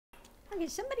Okay,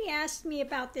 somebody asked me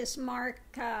about this Mark,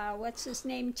 what's his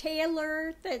name,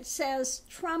 Taylor, that says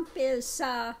Trump is,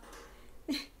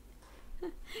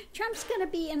 Trump's going to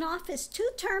be in office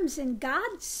 2 terms and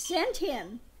God sent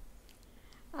him.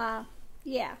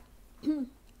 Yeah.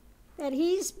 That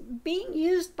he's being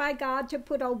used by God to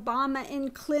put Obama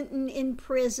and Clinton in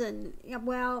prison.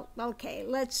 Well, okay,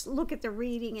 let's look at the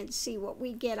reading and see what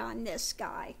we get on this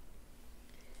guy.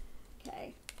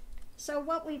 Okay, so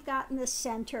what we've got in the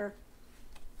center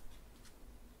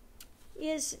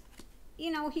is,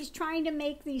 he's trying to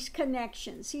make these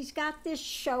connections. He's got this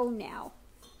show now.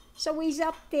 So he's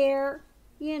up there,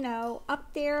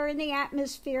 up there in the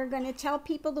atmosphere, going to tell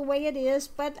people the way it is.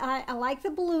 But I like the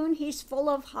balloon. He's full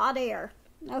of hot air.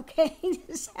 Okay,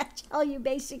 does that tell you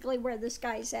basically where this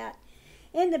guy's at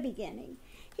in the beginning?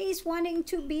 He's wanting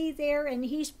to be there, and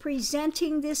he's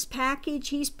presenting this package.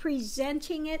 He's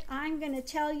presenting it. I'm going to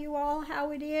tell you all how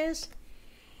it is.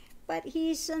 But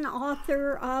he's an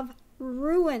author of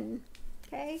ruin,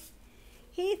 okay?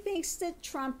 He thinks that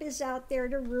Trump is out there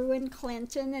to ruin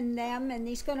Clinton and them, and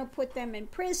he's going to put them in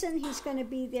prison. He's going to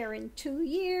be there in 2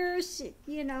 years,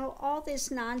 all this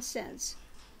nonsense.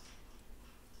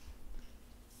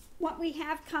 What we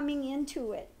have coming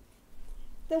into it,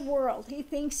 the world, he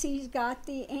thinks he's got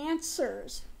the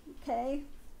answers, okay?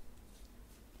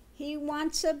 He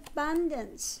wants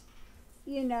abundance.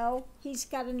 He's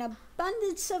got an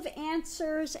abundance of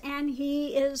answers, and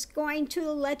he is going to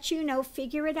let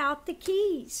figure it out, the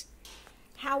keys.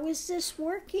 How is this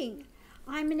working?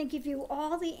 I'm going to give you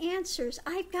all the answers.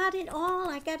 I've got it all.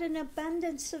 I got an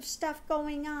abundance of stuff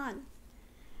going on.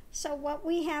 So what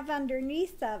we have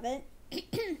underneath of it,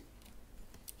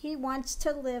 he wants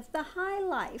to live the high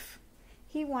life.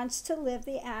 He wants to live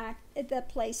the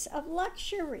place of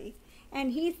luxury.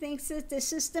 And he thinks that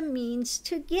this is the means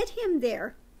to get him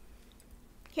there.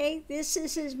 Okay, this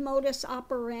is his modus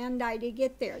operandi to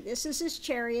get there. This is his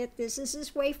chariot. This is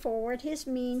his way forward, his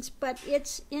means, but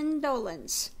it's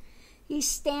indolence. He's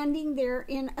standing there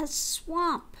in a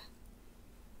swamp.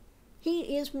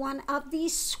 He is one of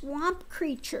these swamp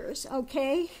creatures,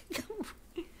 okay?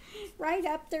 Right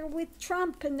up there with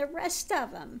Trump and the rest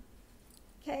of them,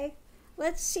 okay?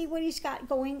 Let's see what he's got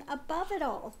going above it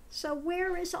all. So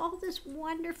where is all this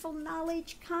wonderful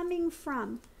knowledge coming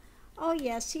from? Oh,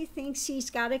 yes, he thinks he's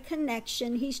got a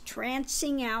connection. He's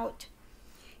trancing out.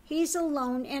 He's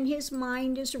alone, and his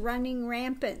mind is running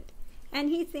rampant. And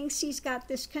he thinks he's got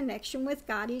this connection with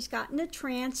God. He's gotten a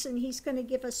trance, and he's going to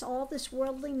give us all this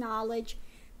worldly knowledge.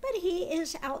 But he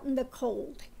is out in the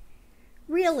cold.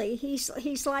 Really, he's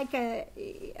like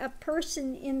a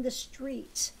person in the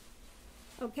streets,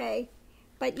 okay?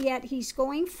 But yet he's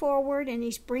going forward, and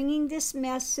he's bringing this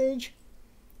message,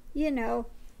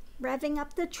 revving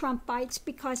up the Trumpites,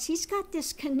 because he's got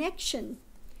this connection.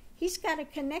 He's got a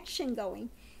connection going.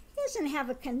 He doesn't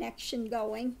have a connection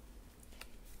going,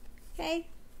 okay?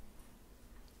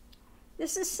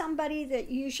 This is somebody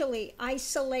that usually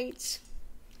isolates.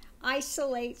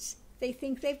 They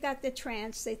think they've got the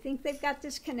trance. They think they've got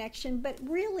this connection, but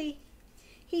really,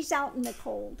 he's out in the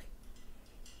cold.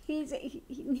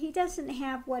 He doesn't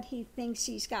have what he thinks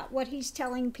he's got, what he's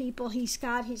telling people he's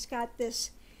got. He's got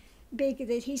this big,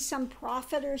 that he's some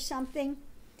prophet or something.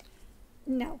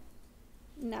 No.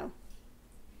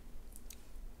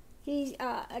 He,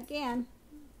 again,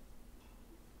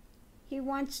 he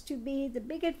wants to be the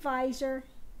big advisor,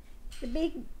 the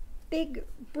big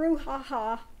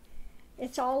brouhaha.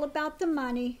 It's all about the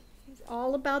money. It's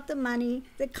all about the money,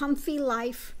 the comfy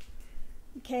life,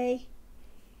 okay?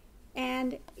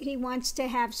 And he wants to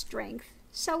have strength.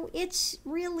 So it's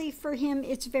really, for him,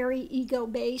 it's very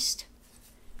ego-based.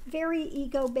 Very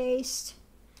ego-based.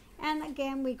 And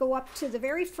again, we go up to the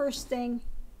very first thing.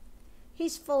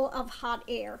 He's full of hot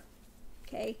air.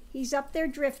 Okay? He's up there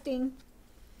drifting,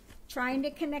 trying to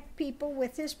connect people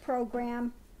with his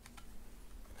program.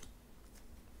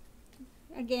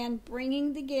 Again,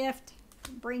 bringing the gift,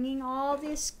 bringing all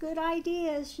these good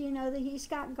ideas, that he's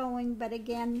got going. But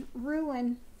again,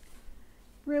 ruin.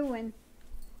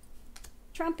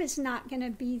 Trump is not going to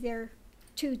be there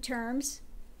 2 terms.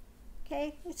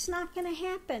 Okay? It's not going to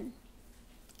happen.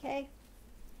 Okay?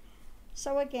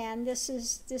 So again, this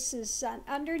is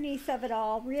underneath of it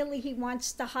all. Really, he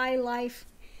wants the high life.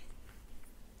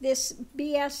 This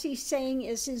BS he's saying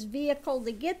is his vehicle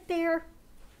to get there,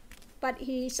 but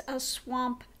he's a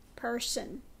swamp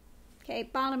person. Okay,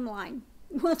 bottom line.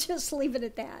 We'll just leave it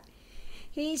at that.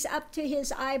 He's up to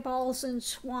his eyeballs in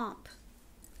swamp.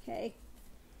 Okay?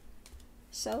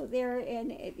 So they're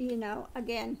in,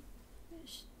 again,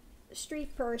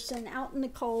 street person, out in the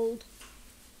cold.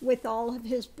 with all of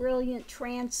his brilliant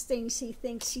trance things he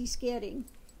thinks he's getting.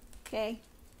 Okay?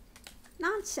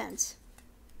 Nonsense.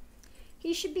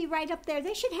 He should be right up there.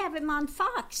 They should have him on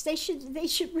Fox. They should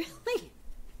really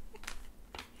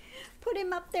put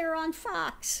him up there on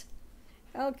Fox.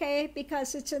 Okay?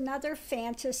 Because it's another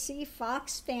fantasy,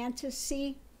 Fox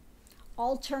fantasy,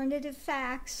 alternative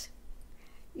facts,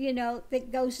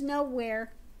 that goes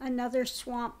nowhere. Another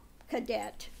swamp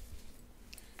cadet.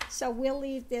 So we'll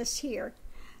leave this here.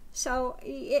 So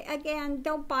again,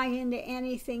 don't buy into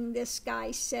anything this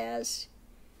guy says.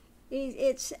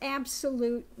 It's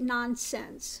absolute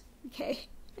nonsense, okay?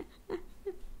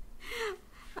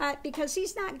 Because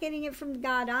he's not getting it from the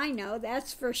God I know,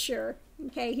 that's for sure.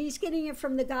 Okay, he's getting it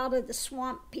from the God of the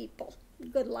swamp people.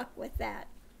 Good luck with that.